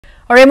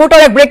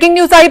ৰেমোটৰ এক breaking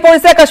news আহি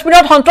পৰিছে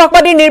কাশ্মীৰত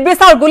সন্ত্ৰাসবাদী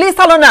নিৰ্বিচাৰ গুলী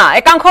চালনা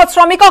একাংশ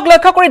শ্ৰমিকক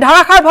লক্ষ্য কৰি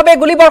ধাৰাসাৰভাৱে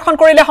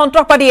গুলীবৰ্ষণ কৰিলে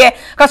সন্ত্ৰাসবাদীয়ে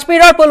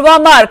কাশ্মীৰৰ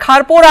পুলৱামাৰ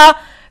খাৰপোৰা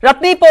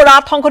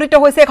ৰত্নীপোৰাত সংঘটিত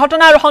হৈছে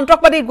ঘটনা আৰু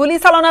সন্ত্ৰাসবাদীৰ গুলী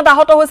চালনাত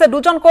আহত হৈছে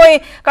দুজনকৈ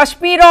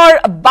কাশ্মীৰৰ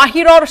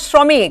বাহিৰৰ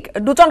শ্ৰমিক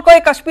দুজনকৈ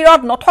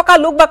কাশ্মীৰত নথকা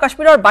লোক বা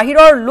কাশ্মীৰৰ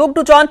বাহিৰৰ লোক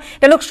দুজন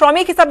তেওঁলোক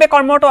শ্ৰমিক হিচাপে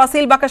কৰ্মৰত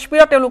আছিল বা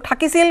কাশ্মীৰত তেওঁলোক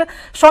থাকিছিল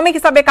শ্ৰমিক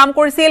হিচাপে কাম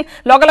কৰিছিল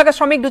লগে লগে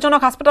শ্ৰমিক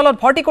দুজনক হাস্পতালত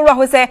ভৰ্তি কৰোৱা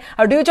হৈছে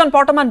আৰু দুজন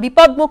বৰ্তমান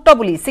বিপদমুক্ত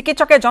বুলি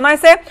চিকিৎসকে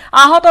জনাইছে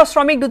আহত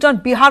শ্ৰমিক দুজন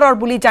বিহাৰৰ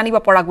বুলি জানিব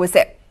পৰা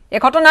গৈছে এই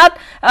ঘটনাত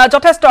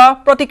যথেষ্ট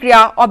প্ৰতিক্ৰিয়া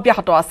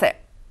অব্যাহত আছে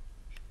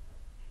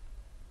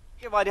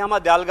के बाद यहाँ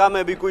दयालगा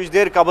में भी कुछ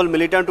देर कबल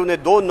मिलिटेंटों ने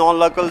 2 नॉन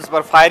लोकल्स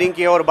पर फायरिंग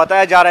की और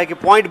बताया जा रहा है कि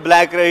पॉइंट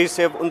ब्लैंक रेंज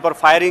से उन पर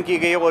फायरिंग की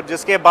गई और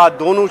जिसके बाद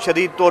दोनों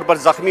शदीद तौर पर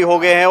ज़ख्मी हो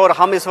गए हैं और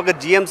हम इस वक्त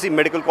जीएमसी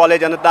मेडिकल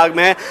कॉलेज अनंतनाग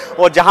में हैं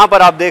और जहाँ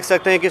पर आप देख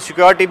सकते हैं कि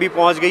सिक्योरिटी भी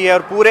पहुँच गई है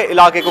और पूरे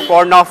इलाके को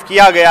कॉर्डन ऑफ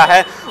किया गया है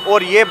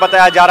और ये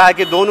बताया जा रहा है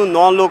कि दोनों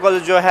नॉन लोकल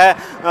जो है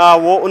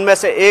वो उनमें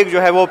से एक जो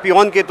है वो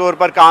पियोन के तौर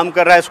पर काम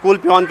कर रहा है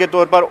स्कूल पियोन के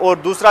तौर पर और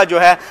दूसरा जो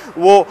है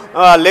वो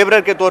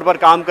लेबरर के तौर पर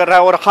काम कर रहा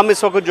है और हम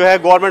इस वक्त जो है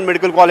गवर्नमेंट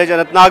मेडिकल कॉलेज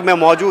अनंतनाग में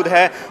मौजूद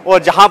है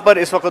और जहां पर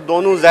इस वक्त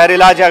दोनों ज़हर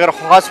इलाज है अगर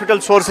हॉस्पिटल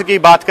सोर्स की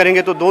बात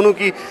करेंगे तो दोनों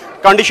की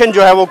कंडीशन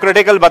जो है वो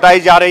क्रिटिकल बताई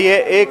जा रही है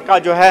एक का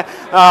जो है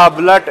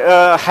ब्लड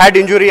हेड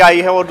इंजरी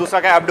आई है और दूसरा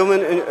का एब्डोमेन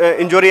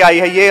इंजरी आई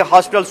है ये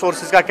हॉस्पिटल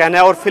सोर्सेज का कहना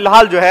है और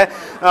फिलहाल जो है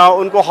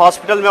उनको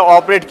हॉस्पिटल में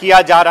ऑपरेट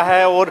किया जा रहा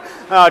है और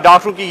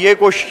डॉक्टरों की ये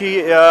कोशिश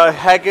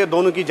है कि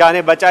दोनों की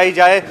जानें बचाई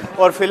जाए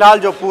और फिलहाल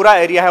जो पूरा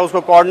एरिया है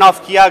उसको कॉर्डन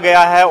ऑफ किया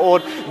गया है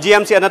और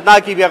जीएमसी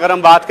अनंतनाग की भी अगर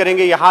हम बात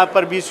करेंगे यहाँ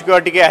पर भी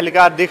सिक्योरिटी के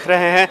एहलकार दिख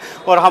रहे हैं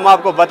और हम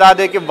आपको बता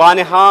दें कि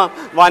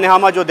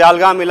वानेहामा जो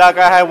दयालगाम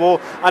इलाका है वो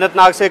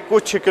अनंतनाग से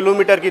कुछ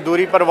किलोमीटर की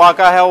दूरी पर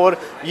वाक़ा है और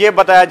ये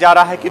बताया जा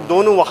रहा है कि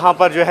दोनों वहाँ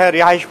पर जो है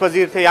रिहाइश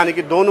पजीर थे यानी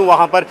कि दोनों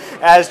वहाँ पर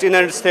एज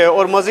टेनेंट्स थे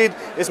और मज़ीद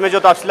इसमें जो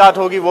तफसीलात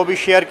होगी वो भी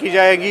शेयर की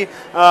जाएगी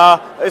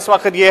इस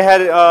वक्त ये है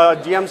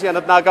जीएमसी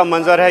अनंतनाग का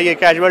मंजर है ये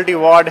कैजुअल्टी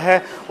वार्ड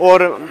है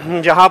और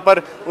जहाँ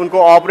पर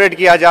उनको ऑपरेट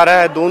किया जा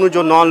रहा है दोनों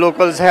जो नॉन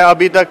लोकल्स हैं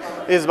अभी तक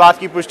इस बात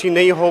की पुष्टि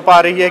नहीं हो पा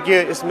रही है कि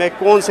इसमें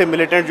कौन से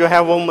मिलिटेंट जो है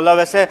वो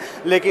मुलव्वस है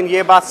लेकिन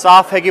ये बात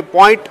साफ़ है कि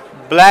पॉइंट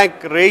ब्लैंक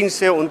रेंज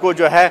से उनको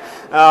जो है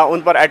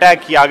उन पर अटैक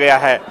किया गया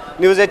है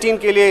न्यूज़ 18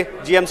 के लिए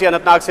जीएमसी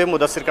अनंतनाग से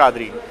मुदस्सिर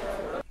कादरी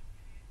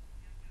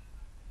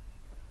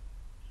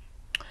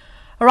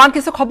ৰান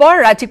কিছু খবৰ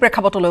ৰাজ্যিক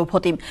প্ৰেক্ষাপটলৈ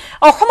উভতিম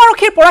অসম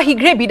আৰক্ষীৰ পৰা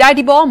শীঘ্ৰে বিদায়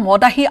দিব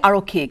মদাহী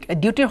আৰক্ষীক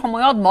ডিউটিৰ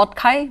সময়ত মদ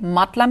খাই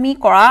মাতলামি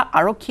কৰা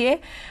আৰক্ষীয়ে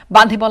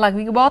বান্ধিব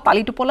লাগিব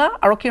তালিটোপলা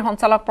আৰক্ষীৰ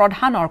সঞ্চালক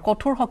প্ৰধানৰ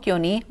কঠোৰ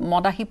হকিয়নি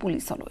মদাহী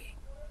পুলিচলৈ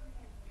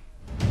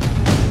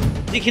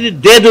যিখিনি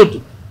দেদুত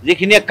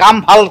যিখিনি কাম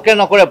ভালকে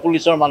নকৰে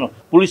পুলিচৰ মানুহ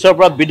পুলিচৰ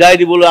পৰা বিদায়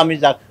দিবলৈ আমি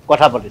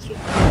কথা পাতিছো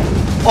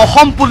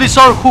অসম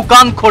পুলিচৰ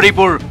হুকান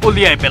খৰিবোৰ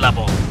উলিয়াই পেলাব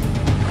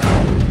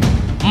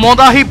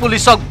মদাহী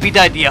পুলিচক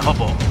বিদায় দিয়া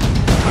হ'ব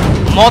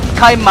মদ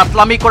খাই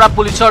মাতলামি কৰা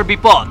পুলিচৰ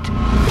বিপদ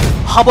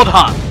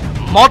সাৱধান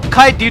মদ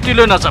খাই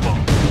ডিউটিলৈ নাযাব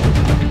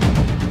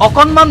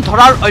অকনমান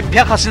ধৰাৰ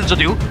অভ্যাস আছিল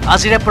যদিও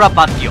আজিৰে পৰা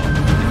বাদ দিয়ক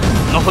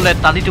নহলে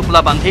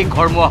তালিটোপলা বান্ধি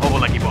ঘৰমুৱা হ'ব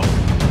লাগিব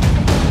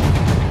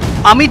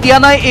আমি দিয়া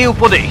নাই এই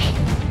উপদেশ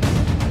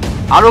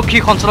আৰক্ষী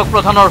সঞ্চালক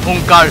প্ৰধানৰ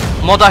হুংকাৰ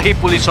মদাহী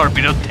পুলিচৰ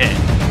বিৰুদ্ধে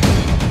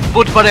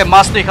বুধবাৰে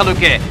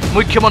মাছনিশালৈকে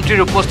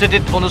মুখ্যমন্ত্ৰীৰ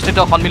উপস্থিতিত অনুষ্ঠিত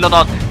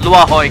সন্মিলনত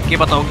লোৱা হয়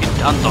কেইবাটাও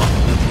সিদ্ধান্ত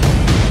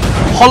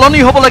সলনি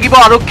হ'ব লাগিব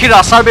আৰক্ষীৰ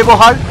আচাৰ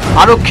ব্যৱহাৰ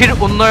আৰক্ষীৰ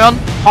উন্নয়ন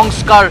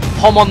সংস্কাৰ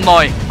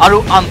সমন্বয় আৰু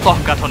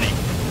আন্তঃগাঁথনি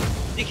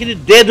যিখিনি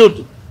দেদুত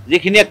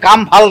যিখিনি কাম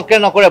ভালকে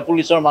নকৰে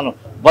পুলিচৰ মানুহ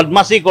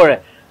বদমাছি কৰে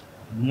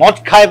মদ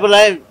খাই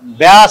পেলাই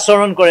বেয়া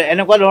আচৰণ কৰে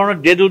এনেকুৱা ধৰণৰ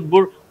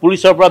দেদুতবোৰ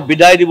পুলিচৰ পৰা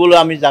বিদায় দিবলৈ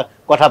আমি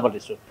কথা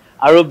পাতিছো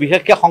আৰু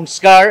বিশেষকৈ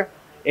সংস্কাৰ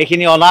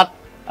এইখিনি অনাত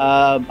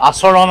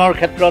আচৰণৰ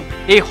ক্ষেত্ৰত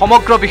এই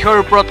সমগ্ৰ বিষয়ৰ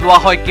ওপৰত লোৱা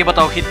হয়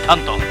কেইবাটাও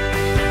সিদ্ধান্ত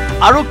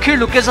আৰক্ষীৰ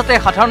লোকে যাতে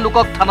সাধাৰণ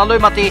লোকক থানালৈ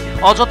মাতি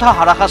অযথা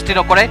হাৰাশাস্তি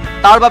নকৰে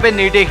তাৰ বাবে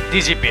নিৰ্দেশ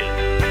ডিজিপিৰ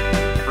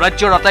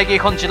ৰাজ্যৰ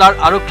আটাইকেইখন জিলাৰ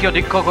আৰক্ষী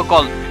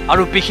অধীক্ষকসকল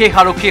আৰু বিশেষ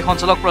আৰক্ষী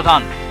সঞ্চালক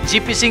প্ৰধান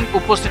জিপি সিং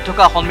উপস্থিত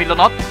থকা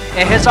সন্মিলনত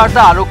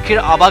 1000টা আৰক্ষীৰ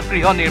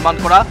আৱাসগৃহ নিৰ্মাণ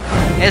কৰা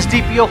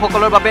এছডিপিঅ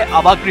সকলৰ বাবে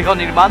আৱাসগৃহ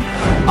নিৰ্মাণ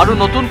আৰু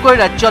নতুনকৈ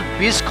ৰাজ্যত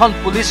 20খন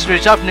পুলিচ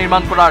ৰিজাৰ্ভ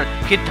নিৰ্মাণ কৰাৰ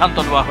সিদ্ধান্ত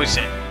লোৱা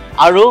হৈছে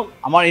আৰু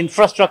আমাৰ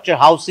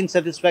infrastructure housing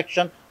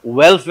satisfaction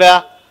welfare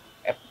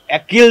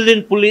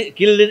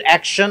killed in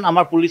action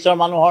আমাৰ পুলিচৰ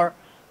মানুহৰ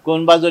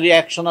কোনবা যদি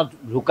অ্যাকশনত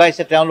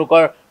ঢুকাইছে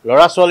তেওঁলোকৰ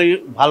লৰা ছোৱালীৰ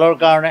ভালৰ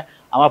কাৰণে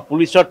আমাৰ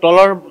পুলিচৰ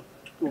তলৰ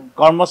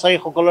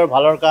কৰ্মচাৰীসকলৰ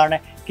ভালৰ কাৰণে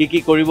কি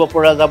কৰিব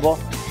পৰা যাব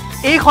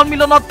এই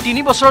সন্মিলনত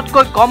 3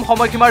 বছৰতকৈ কম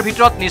সময়সীমাৰ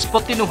ভিতৰত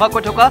নিষ্পত্তি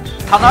নোহোৱাকৈ থকা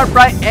থানাৰ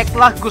প্ৰায়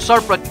 1 লাখ গোচৰ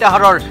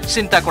প্ৰত্যাহাৰৰ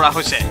চিন্তা কৰা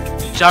হৈছে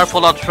যাৰ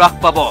ফলত হ্ৰাস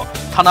পাব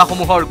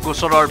থানাসমূহৰ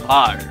গোচৰৰ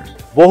ভাৰ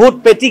বহুত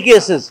পেটি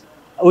কেसेस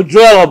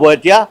উজ্জ্বল হ'ব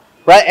এতিয়া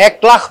প্ৰায়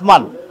 1 লাখ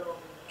মান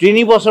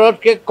 3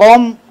 বছৰতকৈ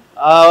কম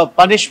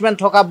পানিশমেন্ট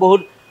থকা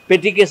বহুত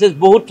পেটি কেसेस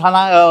বহুত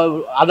থানা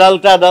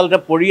আদালতে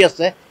পৰি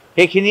আছে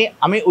সেইখিনি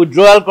আমি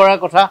উজ্জ্বল কৰাৰ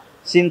কথা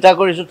চিন্তা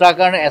কৰিছো তাৰ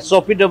কাৰণে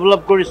এসঅপি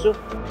ডেভেলপ কৰিছো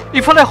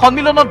ইফালে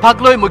সন্মিলনত ভাগ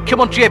লৈ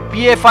মুখ্যমন্ত্ৰীয়ে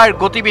পিএফআইৰ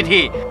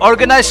গতিবিধি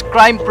অৰ্গানাইজড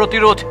ক্ৰাইম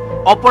প্ৰতিৰোধ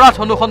অপৰাধ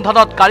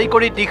অনুসন্ধানত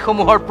কাৰিকৰী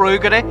দিশসমূহৰ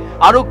প্ৰয়োগেৰে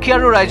আৰক্ষী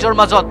আৰু ৰাইজৰ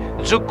মাজত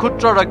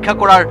যোগসূত্ৰ ৰক্ষা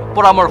কৰাৰ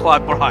পৰামৰ্শ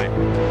আগবঢ়ায়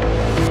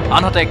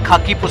আনহাতে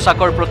খাকী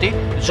পোছাকৰ প্ৰতি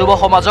যুৱ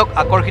সমাজক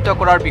আকৰ্ষিত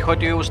কৰাৰ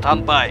বিষয়টোও স্থান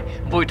পায়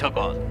বৈঠকত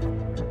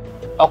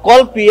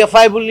অকল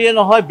PFI বুলিয়ে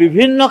নহয়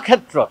বিভিন্ন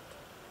ক্ষেত্ৰত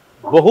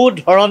বহু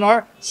ধৰণৰ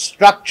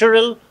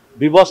ষ্ট্ৰাকচাৰেল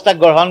ব্যৱস্থা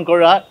গ্ৰহণ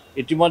কৰা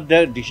ইতিমধ্যে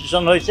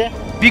ডিসিশন হৈছে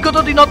বিগত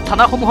দিনত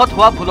থানাসমূহত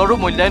হোৱা ভুলৰো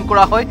মূল্যায়ন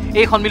কৰা হয়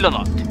এই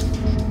সন্মিলনত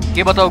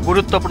কেইবাটাও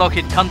গুৰুত্বপূৰ্ণ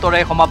সিদ্ধান্তৰে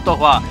সমাপ্ত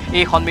হোৱা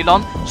এই সন্মিলন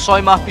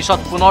 6 মাহ পিছত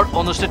পুনৰ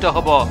অনুষ্ঠিত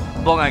হ'ব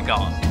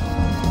বঙাইগাঁৱত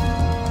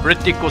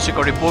Hrithik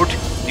কৌশিকৰ report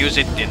News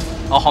 18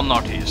 Assam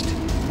Northeast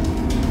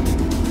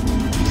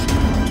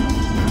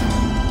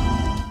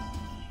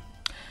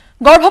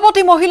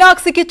গৰ্ভৱতী মহিলাক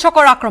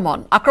চিকিৎসকৰ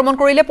আক্ৰমণ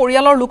কৰিলে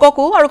পৰিয়ালৰ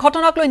লোককো আৰু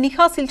ঘটনাক লৈ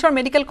নিশা শিলচৰ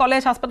মেডিকেল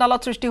কলেজ হাস্পতালত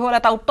সৃষ্টি হ'ল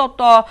এটা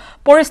উত্তপ্ত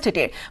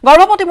পৰিস্থিতিৰ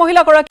গৰ্ভৱতী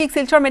মহিলাগৰাকীক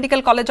শিলচৰ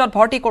মেডিকেল কলেজত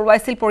ভৰ্তি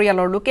কৰোৱাইছিল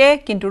পৰিয়ালৰ লোকে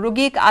কিন্তু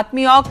ৰোগীক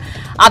আত্মীয়ক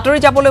আঁতৰি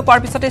যাবলৈ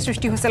পোৱাৰ পিছতে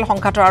সৃষ্টি হৈছিল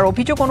সংঘাতৰ আৰু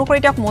অভিযোগ অনুসৰি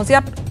তেওঁক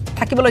মজিয়াত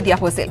থাকিবলৈ দিয়া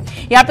হৈছিল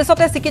ইয়াৰ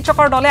পিছতে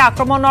চিকিৎসকৰ দলে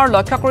আক্ৰমণৰ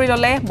লক্ষ্য কৰি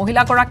ললে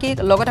মহিলাগৰাকীক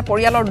লগতে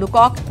পৰিয়ালৰ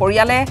লোকক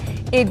পৰিয়ালে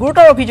এই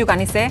গুৰুতৰ অভিযোগ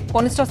আনিছে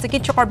কনিষ্ঠ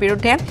চিকিৎসকৰ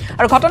বিৰুদ্ধে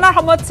আৰু ঘটনাৰ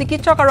সময়ত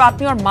চিকিৎসক আৰু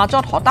আত্মীয়ৰ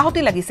মাজত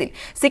হতাহতি লাগিছিল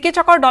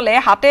চিকিৎসকৰ দলে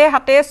হাতে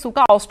হাতে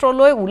চুকা অস্ত্ৰ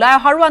লৈ উলাই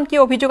অহাৰো আনকি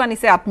অভিযোগ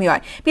আনিছে আত্মীয়ই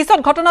পিছত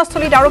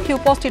ঘটনাস্থলীত আৰক্ষী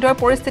উপস্থিত হৈ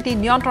পৰিস্থিতি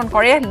নিয়ন্ত্ৰণ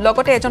কৰে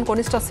লগতে এজন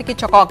কনিষ্ঠ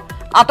চিকিৎসকক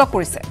আটক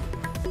কৰিছে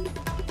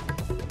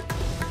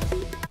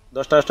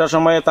 10টার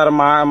সময় তার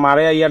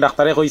মারে আইয়া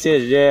ডাক্তারে কইছে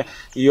যে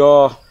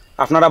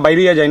আপনারা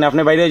বাইরে যান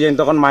আপনি বাইরে যান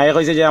তখন মায়ে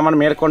কইছে যে আমার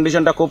মেয়ের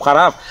কন্ডিশনটা খুব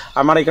খারাপ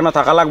আমার এখানে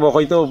থাকা লাগবে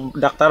হয়তো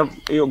ডাক্তার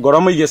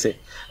গরম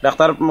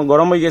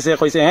হয়ে গেছে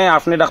কইছে হ্যাঁ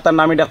আপনি ডাক্তার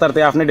নামি ডাক্তারতে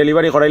আপনি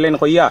ডেলিভারি করাইলেন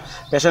কইয়া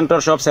পেশেন্টর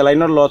সব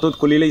সেলাইনের লতুত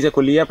খুলি লইছে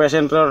খুলিয়া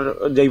পেশেন্টর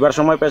যাইবার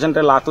সময়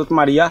পেশেন্টের লাতুত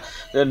মারিয়া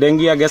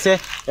ডেঙ্গিয়া গেছে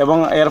এবং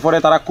এরপরে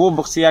তারা খুব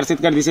সিয়ার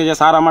চিৎকার দিছে যে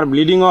স্যার আমার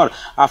ব্লিডিংর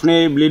আপনি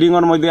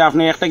ব্লিডিংর মধ্যে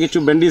আপনি একটা কিছু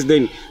ব্যান্ডেজ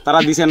দেন তারা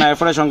দিছে না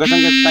এরপরে সঙ্গে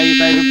সঙ্গে তাই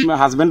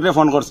হাজবেন্ডরে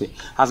ফোন করছে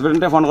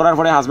হাজবেন্ডরে ফোন করার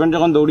পরে হাজবেন্ড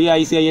যখন দৌড়িয়ে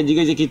আইসে আইয়া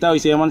জিজ্ঞেসে কিতা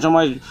হয়েছে এমন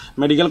সময়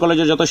মেডিকেল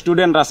কলেজের যত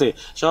স্টুডেন্ট আছে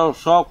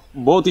সব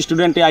বহুত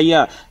স্টুডেন্টে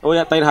আইয়া ওই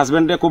তাই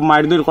হাজবেন্ডে খুব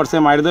মারধর করছে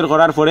মারধর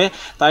করার পরে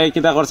তাই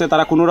কিতা করছে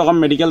তারা কোনো রকম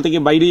মেডিকেল থেকে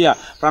বাইরিয়া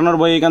প্রাণর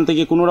বই এখান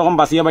থেকে কোনো রকম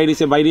বাঁচিয়া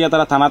বাইরিয়া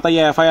তারা থানাতে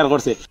এফআইআর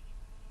করছে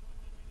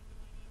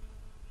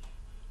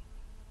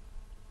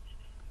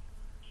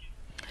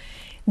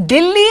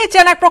দিল্লী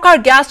যেন এক প্ৰকাৰ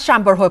গ্যাস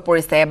চেম্বাৰ হৈ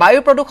পৰিছে বায়ু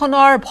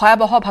প্ৰদূষণৰ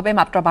ভয়াৱহভাৱে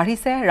মাত্ৰা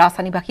বাঢ়িছে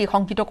ৰাজধানীবাসী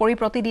শংকিত কৰি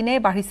প্ৰতিদিনে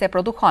বাঢ়িছে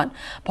প্ৰদূষণ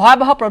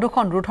ভয়াৱহ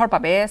প্ৰদূষণ ৰোধৰ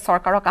বাবে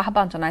চৰকাৰক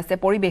আহ্বান জনাইছে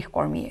পৰিৱেশ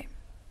কৰ্মীয়ে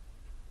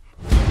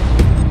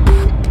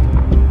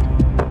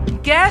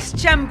গ্যাস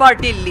চেম্বাৰ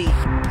দিল্লী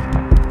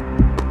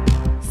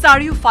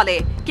চাৰিওফালে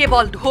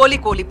কেৱল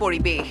ধূলি-কলি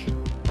পৰিৱেশ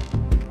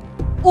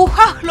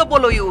উশাহ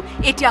লবলৈও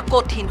এতিয়া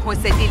কঠিন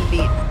হৈছে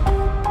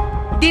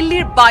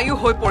দিল্লীৰ বায়ু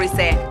হৈ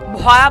পৰিছে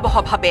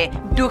ভয়াৱহভাৱে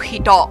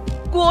দূষিত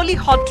কুঁৱলী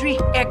সদৃশ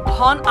এক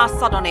ঘন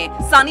আচ্ছাদনে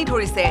চানি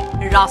ধৰিছে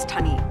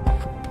ৰাজধানী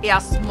এয়া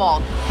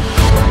স্মগ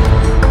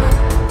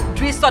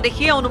দৃশ্য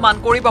দেখিয়ে অনুমান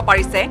কৰিব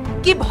পাৰিছে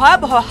কি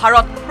ভয়াৱহ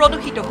হাৰত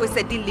প্ৰদূষিত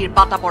হৈছে দিল্লীৰ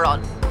বাতাবৰণ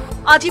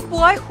আজি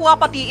পুৱাই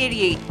শুৱাপাতি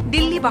এৰিয়েই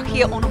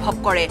দিল্লীবাসীয়ে অনুভৱ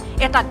কৰে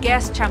এটা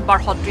গেছ চেম্বাৰ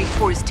সদৃশ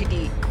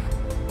পৰিস্থিতি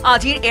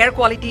আজিৰ এয়াৰ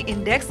কোৱালিটি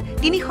ইণ্ডেক্স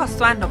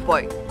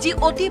 396 যি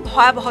অতি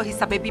ভয়াৱহ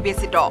হিচাপে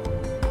বিবেচিত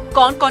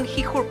কণ কণ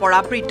শিশুৰ পৰা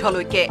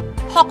বৃদ্ধলৈকে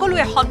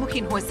সকলোৱে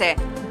সন্মুখীন হৈছে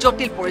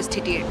জটিল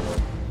পৰিস্থিতিৰ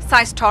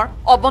স্বাস্থ্যৰ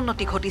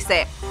অৱনতি ঘটিছে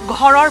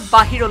ঘৰৰ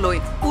বাহিৰলৈ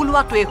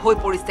ওলোৱাটোৱে হৈ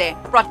পৰিছে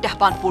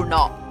প্ৰত্যাহ্বানপূৰ্ণ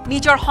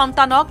নিজৰ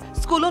সন্তানক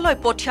স্কুললৈ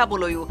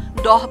পঠিয়াবলৈও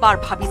 10 বাৰ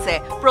ভাবিছে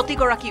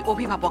প্ৰতিগৰাকী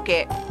অভিভাৱকে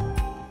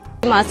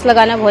मास्क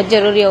लगाना बहुत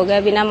जरूरी हो गया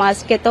बिना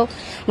मास्क के तो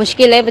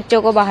मुश्किल है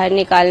बच्चों को बाहर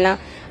निकालना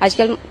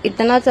आजकल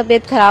इतना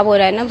तबीयत खराब हो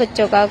रहा है ना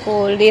बच्चों का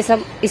कोल्ड ये सब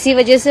इसी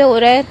वजह से हो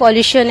रहा है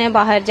पॉल्यूशन है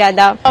बाहर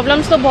ज्यादा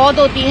प्रॉब्लम्स तो बहुत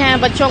होती हैं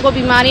बच्चों को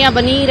बीमारियां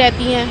बनी ही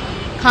रहती हैं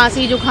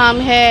खांसी जुकाम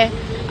है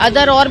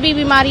अदर और भी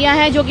बीमारियां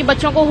हैं जो कि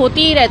बच्चों को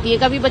होती ही रहती है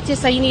कभी बच्चे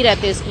सही नहीं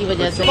रहते इसकी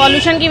वजह से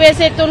पॉल्यूशन की वजह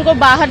से एक तो उनको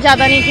बाहर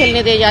ज्यादा नहीं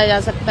खेलने दिया जा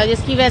सकता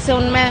जिसकी वजह से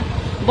उनमें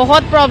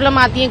बहुत प्रॉब्लम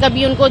आती है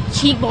कभी उनको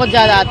छींक बहुत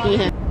ज्यादा आती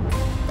है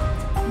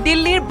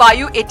দিল্লীৰ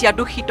বায়ু এতিয়া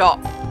দূষিত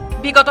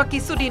বিগত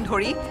কিছুদিন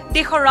ধৰি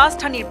দেশৰ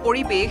ৰাজধানীৰ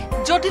পৰিৱেশ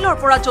জটিলৰ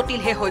পৰা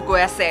জটিলহে হৈ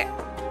গৈ আছে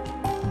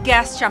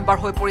গ্যাস চেম্বাৰ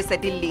হৈ পৰিছে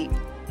দিল্লী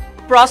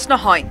প্ৰশ্ন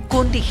হয়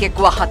কোন দিশে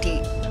Guwahati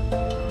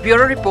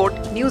bureau' report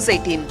news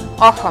 18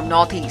 Assam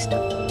north east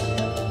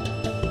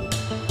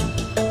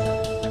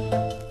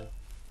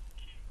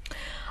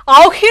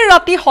আউখীৰ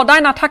ৰাতি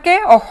সদায় নাথাকে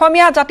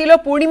অসমীয়া জাতিলৈ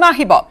পূৰ্ণিমা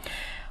আহিব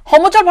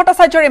সমুজ্জ্বল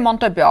ভট্টাচাৰ্যৰ এই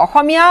মন্তব্য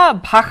অসমীয়া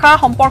ভাষা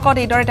সম্পৰ্কত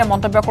এইদৰে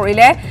মন্তব্য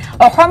কৰিলে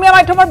অসমীয়া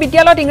মাধ্যমৰ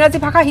বিদ্যালয়ত ইংৰাজী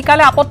ভাষা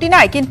শিকালে আপত্তি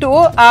নাই কিন্তু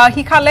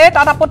শিকালে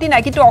তাত আপত্তি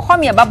নাই কিন্তু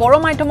অসমীয়া বা বড়ো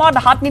মাধ্যমত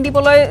হাত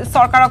নিদিবলৈ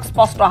চৰকাৰক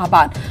স্পষ্ট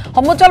আহ্বান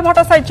সমুজ্জ্বল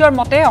ভট্টাচাৰ্যৰ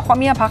মতে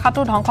অসমীয়া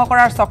ভাষাটো ধ্বংস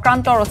কৰাৰ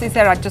চক্ৰান্ত ৰচিছে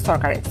ৰাজ্য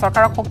চৰকাৰে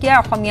চৰকাৰক সকীয়া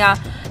অসমীয়া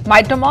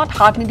মাধ্যমত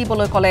হাত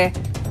নিদিবলৈ কলে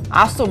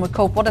আছুৰ মুখ্য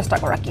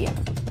উপদেষ্টাগৰাকীয়ে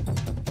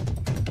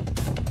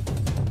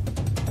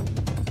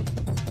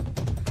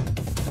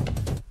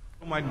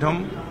মাধ্যম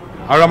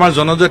আৰু আমাৰ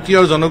জনজাতীয়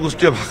আৰু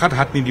জনগোষ্ঠীয় ভাষাত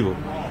হাত নিদিব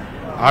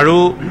আৰু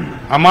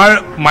আমাৰ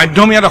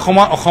মাধ্যম ইয়াত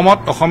অসমত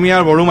অসমীয়া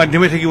বড়ো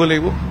মাধ্যমে থাকিব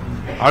লাগিব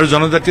আৰু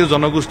জনজাতীয়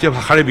জনগোষ্ঠীয়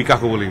ভাষাৰে বিকাশ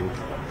হ'ব লাগিব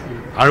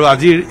আৰু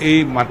আজিৰ এই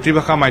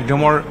মাতৃভাষা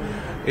মাধ্যমৰ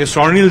এই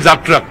স্বৰ্ণীল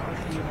যাত্ৰাত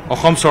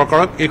অসম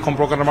চৰকাৰক এই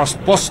সম্পৰ্কত আমাৰ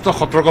স্পষ্ট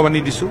সতৰ্কবাণী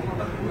দিছোঁ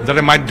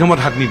যাতে মাধ্যমত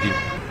হাত নিদিয়ে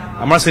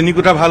আমাৰ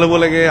শ্ৰেণীকোঠা ভাল হ'ব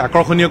লাগে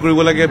আকৰ্ষণীয় কৰিব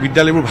লাগে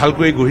বিদ্যালয়বোৰ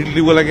ভালকৈ গঢ়ি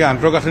তুলিব লাগে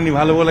আন্তঃগাঁথনি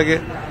ভাল হ'ব লাগে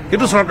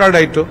সেইটো চৰকাৰৰ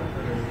দায়িত্ব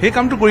সেই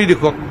কামটো কৰি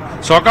দেখুৱাওক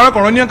চৰকাৰৰ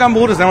কৰণীয় কাম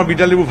বহুত আছে আমাৰ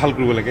বিদ্যালয়বোৰ ভাল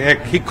কৰিব লাগে এক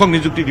শিক্ষক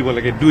নিযুক্তি দিব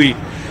লাগে দুই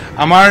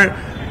আমাৰ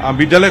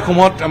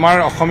বিদ্যালয়সমূহত আমাৰ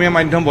অসমীয়া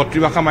মাধ্যম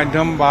মাতৃভাষা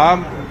মাধ্যম বা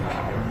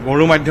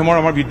বড়ো মাধ্যমৰ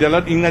আমাৰ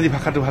বিদ্যালয়ত ইংৰাজী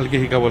ভাষাটো ভালকৈ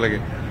শিকাব লাগে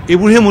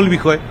এইবোৰহে মূল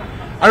বিষয়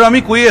আৰু আমি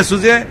কৈ আছোঁ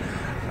যে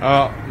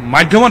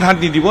মাধ্যমত হাত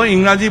নিদিব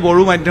ইংৰাজী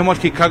বড়ো মাধ্যমত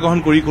শিক্ষা গ্ৰহণ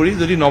কৰি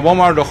যদি নৱম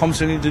আৰু দশম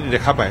শ্ৰেণীত যদি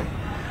দেখা পায়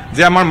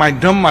যে আমাৰ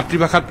মাধ্যম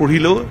মাতৃভাষাত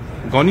পঢ়িলেও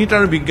গণিত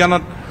আৰু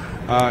বিজ্ঞানত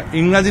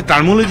ইংৰাজী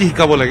টাৰ্মোলজি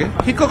শিকাব লাগে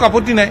শিক্ষক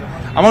আপত্তি নাই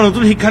আমাৰ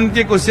নতুন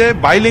শিক্ষানীতিয়ে কৈছে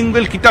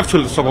বাইলিংগুৱেল কিতাপ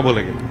চলাব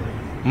লাগে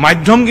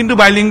মাধ্যম কিন্তু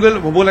বাইলিংগুৱেল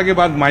হ'ব লাগে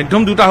বা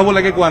মাধ্যম দুটা হ'ব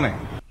লাগে কোৱা নাই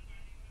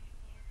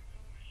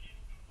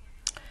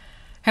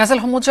হেসেল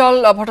সমুজল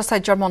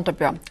ভট্টাচাৰ্যৰ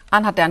মন্তব্য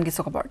আনহাতে আন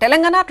কিছু খবৰ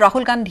তেলেংগানাত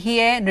ৰাহুল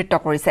গান্ধীয়ে নৃত্য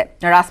কৰিছে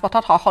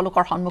ৰাজপথত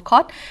সহলোকৰ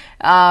সন্মুখত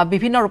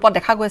বিভিন্ন ৰূপত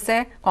দেখা গৈছে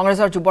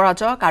কংগ্ৰেছৰ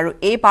যুৱৰাজক আৰু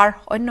এইবাৰ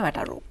অন্য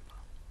এটা ৰূপ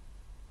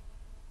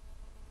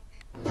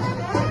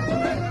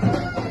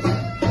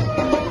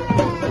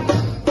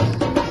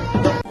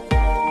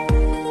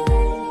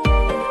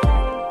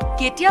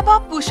কেতিয়াবা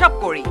পুশ আপ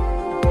কৰি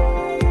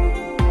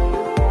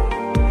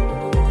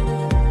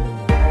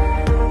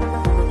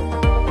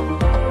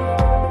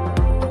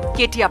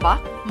কেতিয়াবা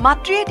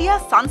মাতৃয়ে দিয়া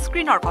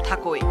সানস্ক্ৰিনৰ কথা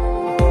কৈ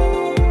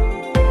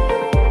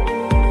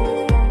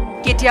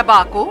কেতিয়াবা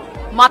আকৌ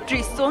মাতৃ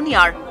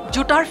সোনিয়াৰ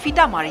জোতাৰ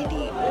ফিটা মাৰি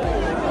দি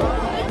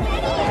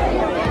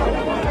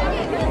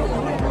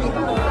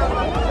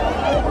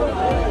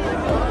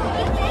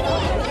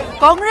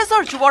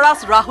কংগ্ৰেছৰ যুৱৰাজ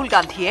ৰাহুল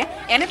গান্ধীয়ে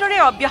এনেদৰে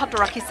অব্যাহত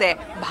ৰাখিছে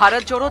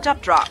ভাৰত জোড়ো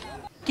যাত্ৰা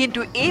কিন্তু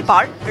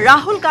এইবাৰ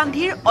ৰাহুল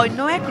গান্ধীৰ অন্য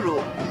এক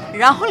ৰূপ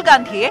ৰাহুল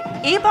গান্ধীয়ে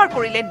এইবাৰ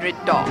কৰিলে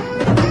নৃত্য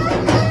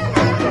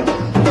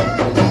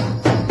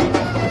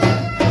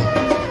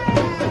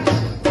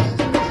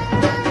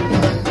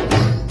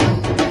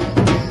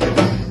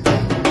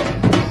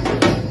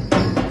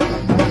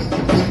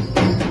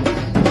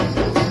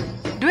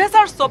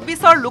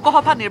 2024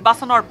 লোকসভা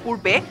নিৰ্বাচনৰ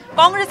পূৰ্বে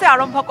কংগ্ৰেছে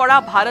আৰম্ভ কৰা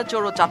ভাৰত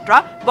জোড়ো যাত্ৰা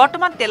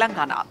বৰ্তমান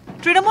তেলেংগানাত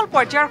তৃণমূল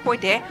পৰ্যায়ৰ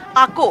সৈতে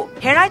আকৌ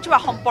হেৰাই যোৱা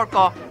সম্পৰ্ক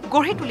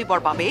গঢ়ি তুলিবৰ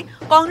বাবে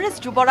কংগ্ৰেছ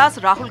যুৱৰাজ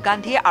ৰাহুল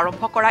গান্ধীয়ে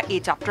আৰম্ভ কৰা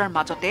এই যাত্ৰাৰ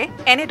মাজতে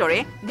এনেদৰে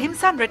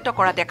ধিমসা নৃত্য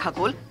কৰা দেখা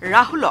গ'ল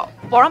ৰাহুলক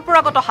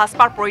পৰম্পৰাগত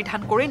সাজপাৰ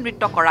পৰিধান কৰি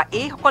নৃত্য কৰা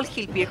এই সকল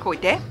শিল্পীৰ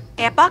সৈতে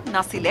এপাক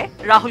নাচিলে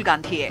ৰাহুল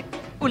গান্ধীয়ে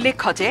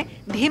উল্লেখ্য যে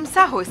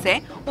ধিমসা হৈছে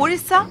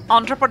ওড়িশা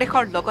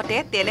অন্ধ্ৰপ্ৰদেশৰ লগতে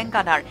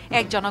তেলেংগানাৰ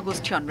এক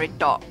জনগোষ্ঠীয়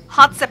নৃত্য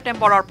 7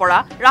 ছেপ্টেম্বৰৰ পৰা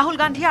ৰাহুল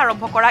গান্ধীয়ে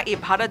আৰম্ভ কৰা এই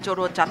ভাৰত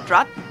জোড়ো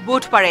যাত্ৰাত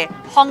বুধবাৰে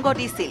সংগ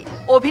দিছিল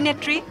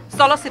অভিনেত্ৰী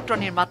চলচ্চিত্ৰ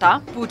নিৰ্মাতা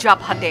পূজা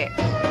ভাটে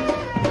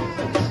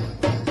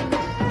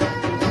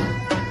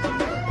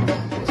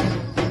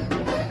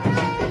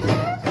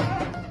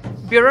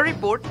Bureau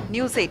Report,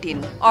 News18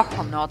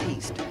 Assam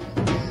Northeast.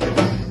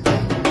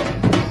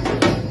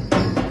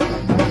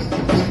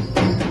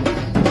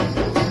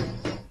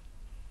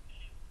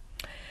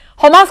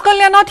 সমাজ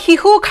কল্যাণত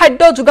শিশু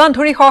খাদ্য যোগান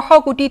ধৰি শ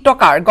কোটি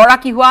টকাৰ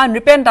গৰাকী হোৱা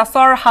নৃপেন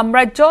দাসৰ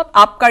সাম্ৰাজ্যত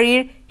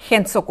আবকাৰীৰ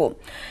হেনচকু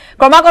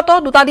ক্ৰমাগত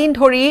দুটা দিন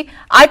ধৰি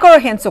আয়কৰ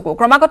হেনচকু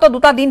ক্ৰমাগত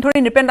দুটা দিন ধৰি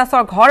নৃপেন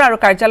দাসৰ ঘৰ আৰু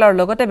কাৰ্যালয়ৰ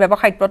লগতে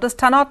ব্যৱসায়িক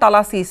প্ৰতিষ্ঠানত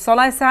তালাচী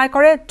চলাইছে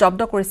আয়কৰে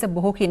জব্দ কৰিছে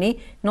বহুখিনি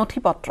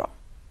নথিপত্ৰ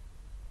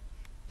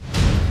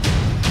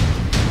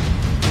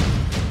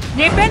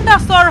নৃপেন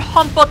দাসৰ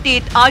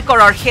সম্পত্তিত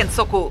আয়কৰৰ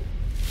হেনচকু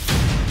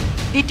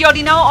দ্বিতীয়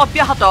দিনাও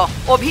অব্যাহত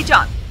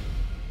অভিযান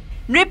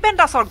নৃপেন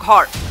দাসৰ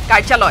ঘৰ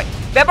কাৰ্যালয়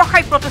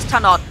ব্যৱসায়িক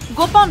প্ৰতিষ্ঠানত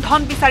গোপন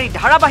ধন বিচাৰি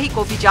ধাৰাবাহিক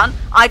অভিযান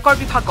আয়কৰ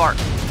বিভাগৰ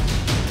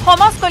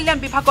সমাজ কল্যাণ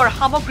বিভাগৰ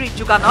সামগ্ৰী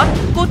যোগানত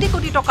কোটি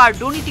কোটি টকাৰ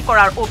দুৰ্নীতি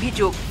কৰাৰ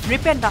অভিযোগ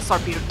নৃপেন দাসৰ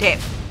বিৰুদ্ধে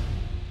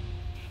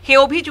সেই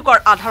অভিযোগৰ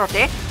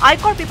আধাৰতে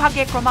আয়কৰ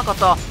বিভাগে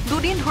ক্ৰমাগত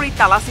দুদিন ধৰি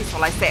তালাচী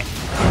চলাইছে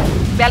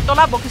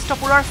বেলতলা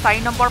বশিষ্ঠপুৰৰ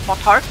 4 নম্বৰ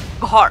পথৰ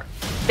ঘৰ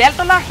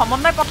বেলতলাৰ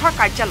সমন্বয় পথৰ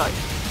কাৰ্যালয়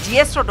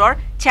জিএছ ৰোডৰ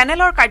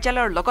চেনেলৰ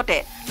কাৰ্যালয়ৰ লগতে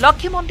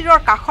লক্ষ্মী মন্দিৰৰ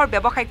কাষৰ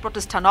ব্যৱসায়িক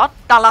প্ৰতিষ্ঠানত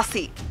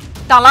তালাচী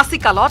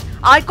কালত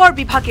আয়কৰ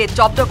বিভাগে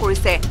জব্দ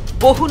কৰিছে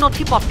বহু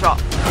নথিপত্ৰ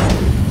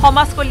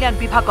সমাজ কল্যাণ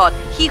বিভাগত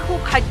শিশু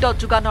খাদ্য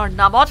যোগানৰ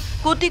নামত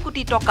কোটি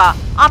কোটি টকা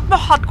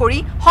আত্মসাৎ কৰি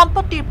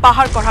সম্পত্তিৰ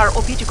পাহাৰ গঢ়াৰ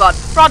অভিযোগত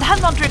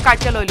প্ৰধানমন্ত্ৰীৰ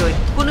কাৰ্যালয়লৈ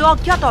কোনো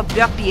অজ্ঞাত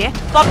ব্যক্তিয়ে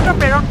পত্ৰ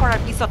প্ৰেৰণ কৰাৰ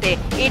পিছতে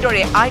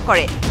এইদৰে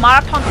আয়কৰে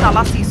মাৰাথন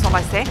তালাচী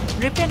চলাইছে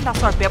নৃপেন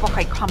দাসৰ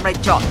ব্যৱসায়িক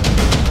সাম্ৰাজ্য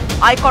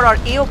আয়কৰৰ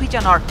এই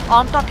অভিযানৰ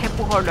অন্ততহে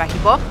পোহৰলৈ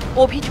আহিব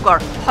অভিযোগৰ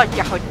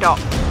সত্যাসত্য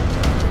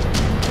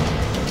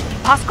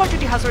ভাস্কৰ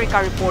জ্যোতি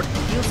হাজৰিকাৰ report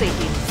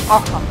News18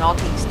 Assam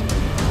Northeast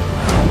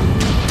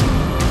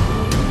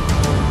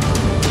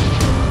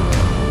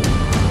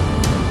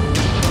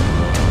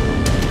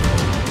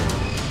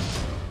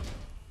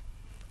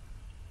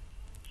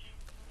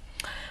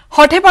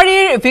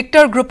হঠেবাৰীৰ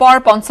Victor গ্ৰুপৰ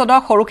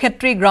পঞ্চদশ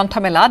সৰুক্ষেত্ৰী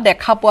গ্ৰন্থমেলা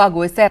দেখা পোৱা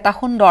গৈছে এটা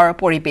সুন্দৰ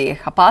পৰিৱেশ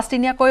 5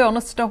 দিনীয়াকৈ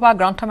অনুষ্ঠিত হোৱা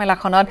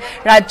গ্ৰন্থমেলাখনত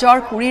ৰাজ্যৰ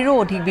 20ৰো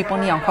অধিক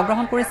বিপণী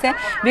অংশগ্ৰহণ কৰিছে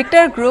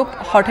ভিক্টৰ গ্ৰুপ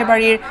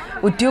হঠেবাৰীৰ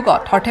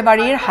উদ্যোগত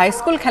হঠেবাৰীৰ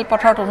হাইস্কুল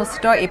খেলপথাৰত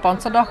অনুষ্ঠিত এই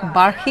পঞ্চদশ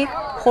বাৰ্ষিক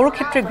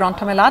সৰুক্ষেত্ৰী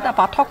গ্ৰন্থমেলাত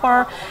পাঠকৰ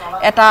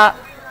এটা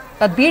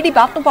বীৰ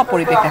বাট নোপোৱা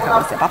পৰিৱেশ দেখা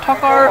গৈছে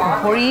পাঠকৰ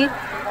ভৰি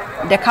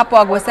দেখা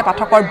পোৱা গৈছে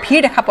পাঠকৰ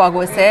ভিৰ দেখা পোৱা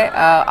গৈছে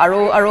আৰু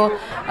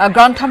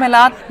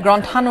গ্ৰন্থমেলাত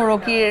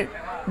গ্ৰন্থানুৰোগীৰ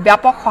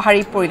ব্যাপক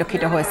সহাৰি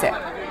পৰিলক্ষিত হৈছে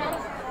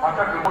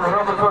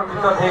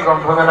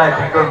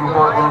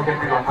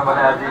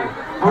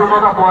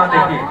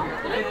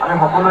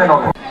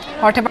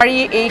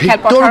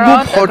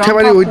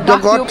হঠেবাৰী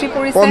উদ্যোগত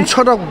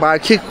পঞ্চদশ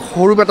বাৰ্ষিক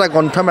সৰুপেটা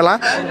গ্ৰন্থমেলা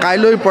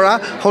কাইলৈৰ পৰা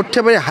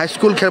হঠেবাৰী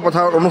হাইস্কুল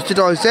খেলপথাৰত অনুষ্ঠিত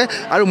হৈছে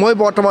আৰু মই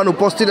বৰ্তমান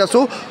উপস্থিত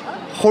আছোঁ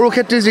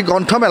সৰুক্ষেত্ৰীৰ যি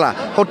গ্ৰন্থমেলা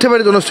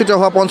হঠেবাৰীত অনুষ্ঠিত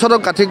হোৱা পঞ্চদশ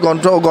বাৰ্ষিক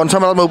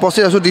গ্ৰন্থমেলাত মই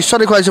উপস্থিত আছোঁ দৃশ্য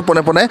দেখুৱাইছোঁ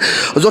পোনে পোনে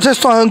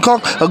যথেষ্ট সংখ্যক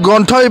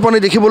গ্ৰন্থ বিপণী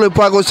দেখিবলৈ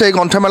পোৱা গৈছে এই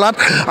গ্ৰন্থমেলাত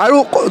আৰু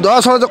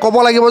দৰাচলতে ক'ব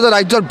লাগিব যে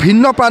ৰাজ্যৰ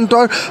ভিন্ন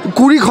প্ৰান্তৰ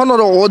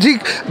 20খনৰো অধিক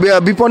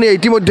বিপণী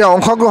ইতিমধ্যে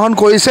অংশগ্ৰহণ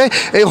কৰিছে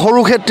এই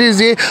সৰুক্ষেত্ৰীৰ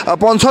যি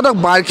পঞ্চদশ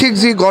বাৰ্ষিক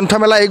যি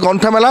গ্ৰন্থমেলা এই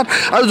গ্ৰন্থমেলাত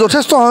আৰু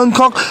যথেষ্ট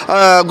সংখ্যক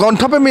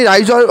গ্ৰন্থপ্ৰেমী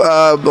ৰাইজৰ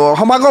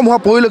সমাগম হোৱা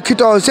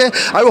পৰিলক্ষিত হৈছে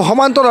আৰু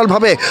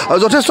সমান্তৰালভাৱে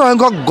যথেষ্ট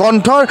সংখ্যক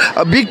গ্ৰন্থৰ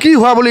বিক্ৰী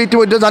হোৱা বুলি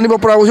ইতিমধ্যে জানিব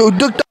পৰা গৈছে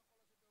উদ্যোক্তা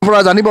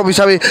পৰা জানিব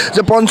বিচাৰি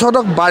যে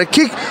পঞ্চদশ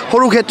বাৰ্ষিক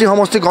সৰুক্ষেত্ৰী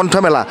সমষ্টি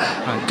গ্ৰন্থমেলা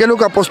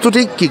কেনেকুৱা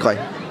প্ৰস্তুতি কি কয়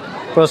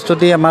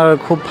প্ৰস্তুতি আমাৰ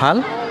খুব ভাল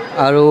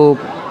আৰু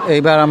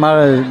এইবাৰ আমাৰ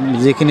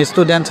যিখিনি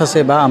ষ্টুডেণ্টছ আছে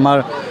বা আমাৰ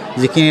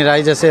যিখিনি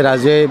ৰাইজ আছে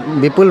ৰাইজে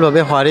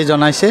বিপুলভাৱে সঁহাৰি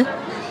জনাইছে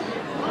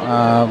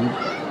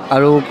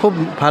আৰু খুব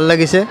ভাল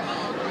লাগিছে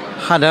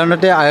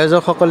সাধাৰণতে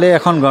আয়োজকসকলে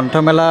এখন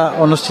গ্ৰন্থমেলা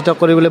অনুষ্ঠিত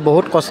কৰিবলৈ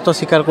বহুত কষ্ট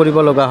স্বীকাৰ কৰিব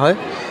লগা হয়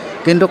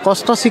কিন্তু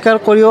কষ্ট স্বীকাৰ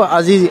কৰিও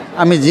আজি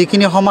আমি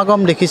যিখিনি সমাগম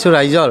দেখিছোঁ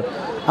ৰাইজৰ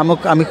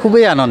আমি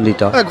খুবেই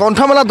আনন্দিত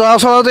গ্ৰন্থমেলা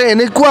দৰাচলতে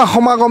এনেকুৱা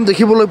সমাগম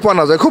দেখিবলৈ পোৱা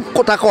নাযায় খুব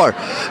তাকৰ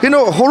কিন্তু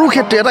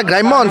সৰুক্ষেত্ৰী এটা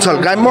গ্ৰাম্য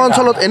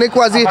অঞ্চলত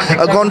এনেকুৱা যি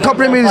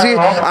গ্ৰন্থপ্ৰেমীৰ যি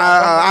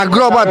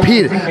আগ্ৰহ বা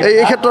ভিৰ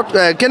এই ক্ষেত্ৰত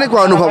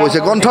কেনেকুৱা অনুভৱ হৈছে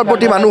গ্ৰন্থৰ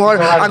প্ৰতি মানুহৰ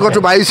আগ্ৰহটো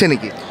বাঢ়িছে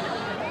নেকি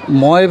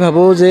মই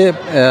ভাবোঁ যে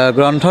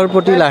গ্ৰন্থৰ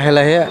প্ৰতি লাহে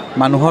লাহে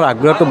মানুহৰ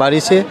আগ্ৰহটো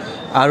বাঢ়িছে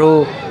আৰু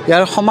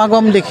ইয়াৰ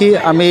সমাগম দেখি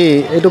আমি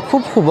এইটো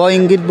খুব শুভ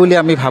ইংগিত বুলি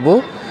আমি ভাবোঁ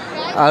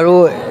আৰু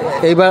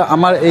এইবাৰ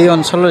আমাৰ এই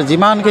অঞ্চলৰ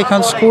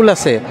যিমানকেইখন স্কুল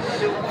আছে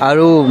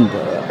আৰু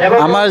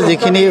আমাৰ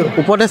যিখিনি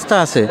উপদেষ্টা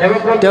আছে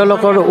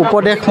তেওঁলোকৰ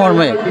উপদেশ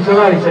মৰ্মে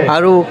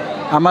আৰু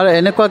আমাৰ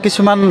এনেকুৱা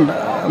কিছুমান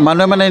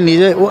মানুহে মানে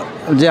নিজে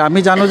যে আমি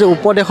জানো যে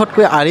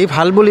উপদেশতকৈ আৰি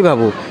ভাল বুলি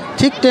ভাবোঁ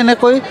ঠিক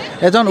তেনেকৈ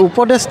এজন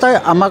উপদেষ্টাই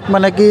আমাক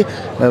মানে কি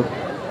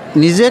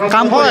নিজে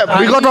কাম কৰে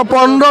বিগত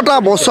 15টা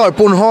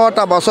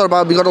বছৰ বা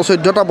বিগত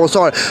 14টা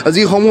বছৰ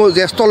যিসমূহ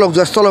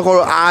জ্যেষ্ঠ লোকৰ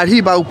আৰ্হি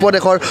বা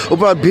উপদেশৰ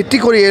ওপৰত ভিত্তি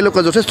কৰি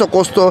এওঁলোকে যথেষ্ট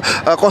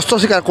কষ্ট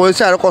স্বীকাৰ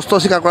কৰিছে আৰু কষ্ট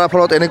স্বীকাৰ কৰাৰ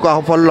ফলত এনেকুৱা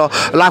সাফল্য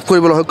লাভ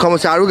কৰিবলৈ সক্ষম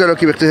হৈছে আৰু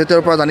এগৰাকী ব্যক্তি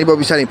তেওঁৰ পৰা জানিব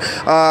বিচাৰিম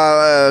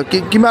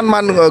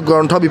কিমানমান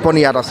গ্ৰন্থ বিপণী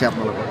ইয়াত আছে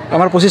আপোনালোকৰ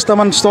আমাৰ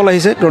 25টামান ষ্টল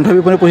আহিছে গ্ৰন্থ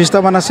বিপণী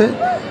 25টামান আছে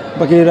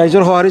বাকী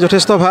ৰাইজৰ সঁহাৰি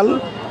যথেষ্ট ভাল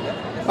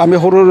আমি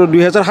সৰু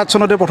 2007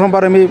 চনতে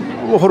প্ৰথমবাৰ আমি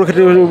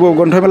সৰুক্ষেত্ৰী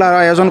গ্ৰন্থমেলাৰ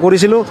আয়োজন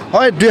কৰিছিলোঁ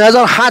হয়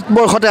 2007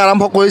 বৰ্ষতে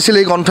আৰম্ভ কৰিছিল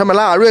এই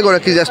গ্ৰন্থমেলা আৰু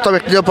এগৰাকী জ্যেষ্ঠ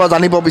ব্যক্তিৰ পৰা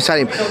জানিব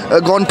বিচাৰিম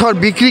গ্ৰন্থৰ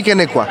বিক্ৰী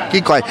কেনেকুৱা কি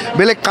কয়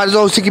বেলেগ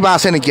কাৰ্যসূচী কিবা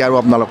আছে নেকি আৰু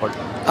আপোনালোকৰ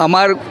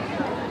আমাৰ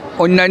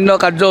অন্যান্য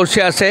কাৰ্যসূচী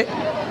আছে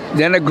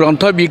যেনে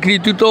গ্ৰন্থৰ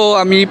বিক্ৰীটোতো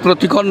আমি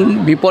প্ৰতিখন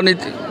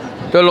বিপণীত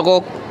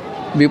তেওঁলোকক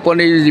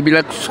বিপণীৰ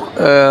যিবিলাক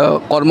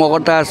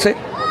কৰ্মকৰ্তা আছে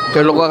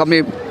তেওঁলোকক আমি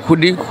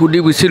সুধি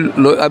বুজি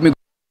লৈ আমি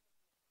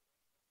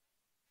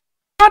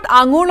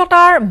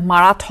আঙুৰলতাৰ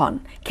মাৰাথন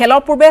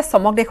খেলৰ পূৰ্বে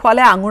চমক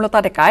দেখুৱালে আঙুৰলতা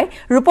ডেকাই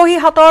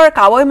ৰূপহীহাটৰ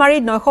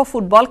কাৱৈমাৰীত নৈশ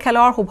ফুটবল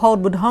খেলৰ শুভ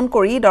উদ্বোধন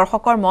কৰি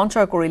দৰ্শকৰ মন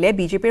জয় কৰিলে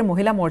বিজেপিৰ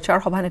মহিলা মৰ্চাৰ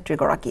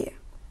সভানেত্ৰীগৰাকীয়ে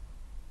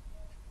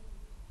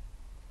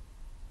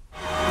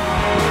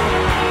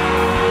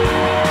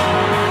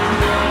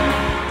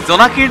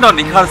জনাকীৰ্ণ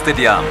নিশাৰ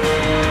ষ্টেডিয়াম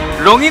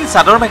ৰঙীন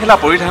চাদৰ মেখেলা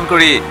পৰিধান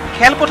কৰি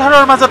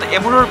খেলপথাৰৰ মাজত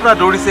এমূৰৰ পৰা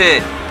দৌৰিছে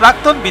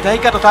প্ৰাক্তন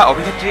বিধায়িকা তথা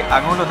অভিনেত্ৰী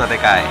আঙুৰলতা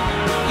ডেকাই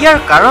ইয়াৰ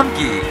কাৰণ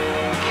কি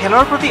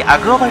খেলৰ প্ৰতি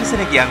আগ্ৰহ বাঢ়িছে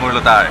নেকি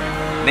আঙুৰলতাৰ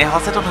নে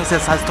সচেতন হৈছে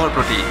স্বাস্থ্যৰ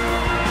প্ৰতি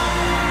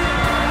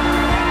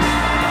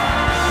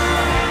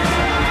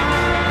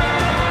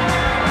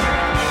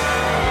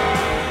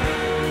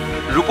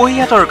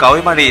ৰূপহীহাটৰ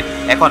কাৱৈমাৰীত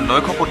এখন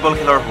নৈশ ফুটবল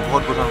খেলৰ শুভ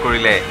উদ্বোধন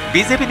কৰিলে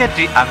বিজেপি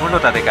নেত্ৰী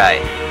আঙুৰলতা ডেকাই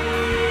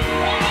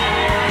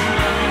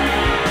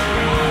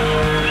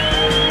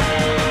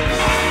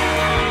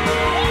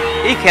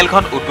এই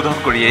খেলখন উদ্বোধন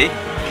কৰিয়েই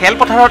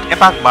খেলপথাৰত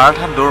এপাক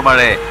মাৰাথন দৌৰ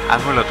মাৰে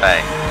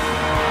আঙুৰলতাই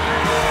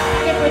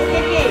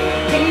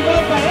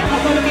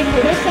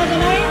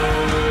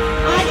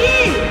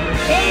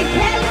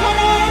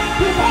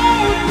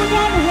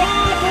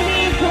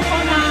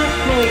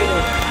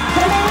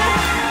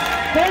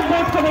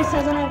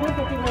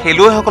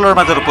খেলুৱৈসকলৰ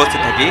মাজত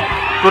উপস্থিত থাকি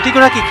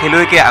প্ৰতিগৰাকী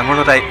খেলুৱৈকে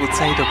আঙুৰলতাই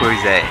উৎসাহিত কৰি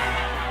যায়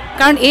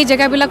কাৰণ এই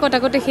জেগাবিলাকত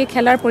আগতে সেই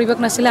খেলাৰ পৰিৱেশ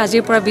নাছিলে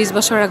আজিৰ পৰা 20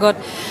 বছৰ আগত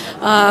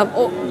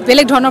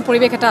বেলেগ ধৰণৰ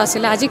পৰিৱেশ এটা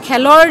আছিলে আজি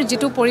খেলৰ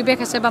যিটো পৰিৱেশ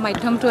আছে বা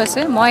মাধ্যমটো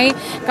আছে মই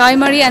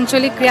কাইমাৰী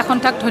আঞ্চলিক ক্ৰীড়া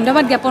সন্থাক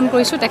ধন্যবাদ জ্ঞাপন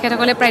কৰিছোঁ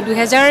তেখেতসকলে প্ৰায়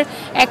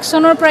 2001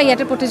 চনৰ পৰা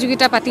ইয়াতে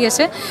প্ৰতিযোগিতা পাতি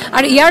আছে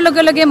আৰু ইয়াৰ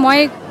লগে লগে মই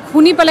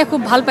শুনি পেলাই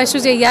খুব ভাল পাইছোঁ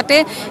যে ইয়াতে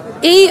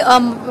এই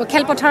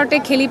খেলপথাৰতে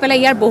খেলি পেলাই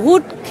ইয়াৰ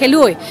বহুত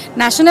খেলুৱৈ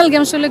নেশ্যনেল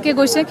গেমছলৈকে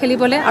গৈছে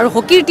খেলিবলৈ আৰু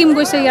হকীৰ টীম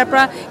গৈছে ইয়াৰ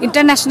পৰা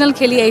ইণ্টাৰনেশ্যনেল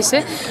খেলি আহিছে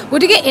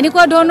গতিকে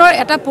এনেকুৱা ধৰণৰ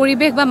এটা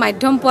পৰিৱেশ বা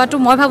মাধ্যম পোৱাটো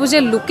মই ভাবোঁ যে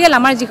লোকেল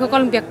আমাৰ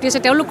যিসকল ব্যক্তি আছে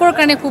তেওঁলোকৰ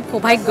কাৰণে খুব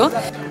সৌভাগ্য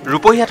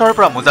ৰূপহীহাটৰ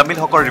পৰা মুজাম্মিল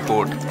হকৰ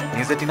report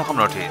news 18 Assam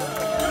north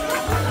east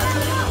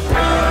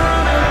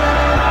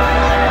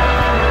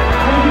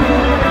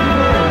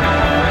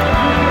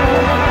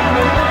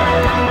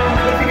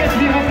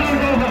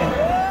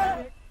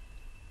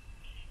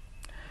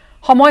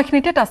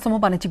সময়খিনিতে তাছমো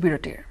বাণিজ্য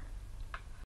বিৰতিৰ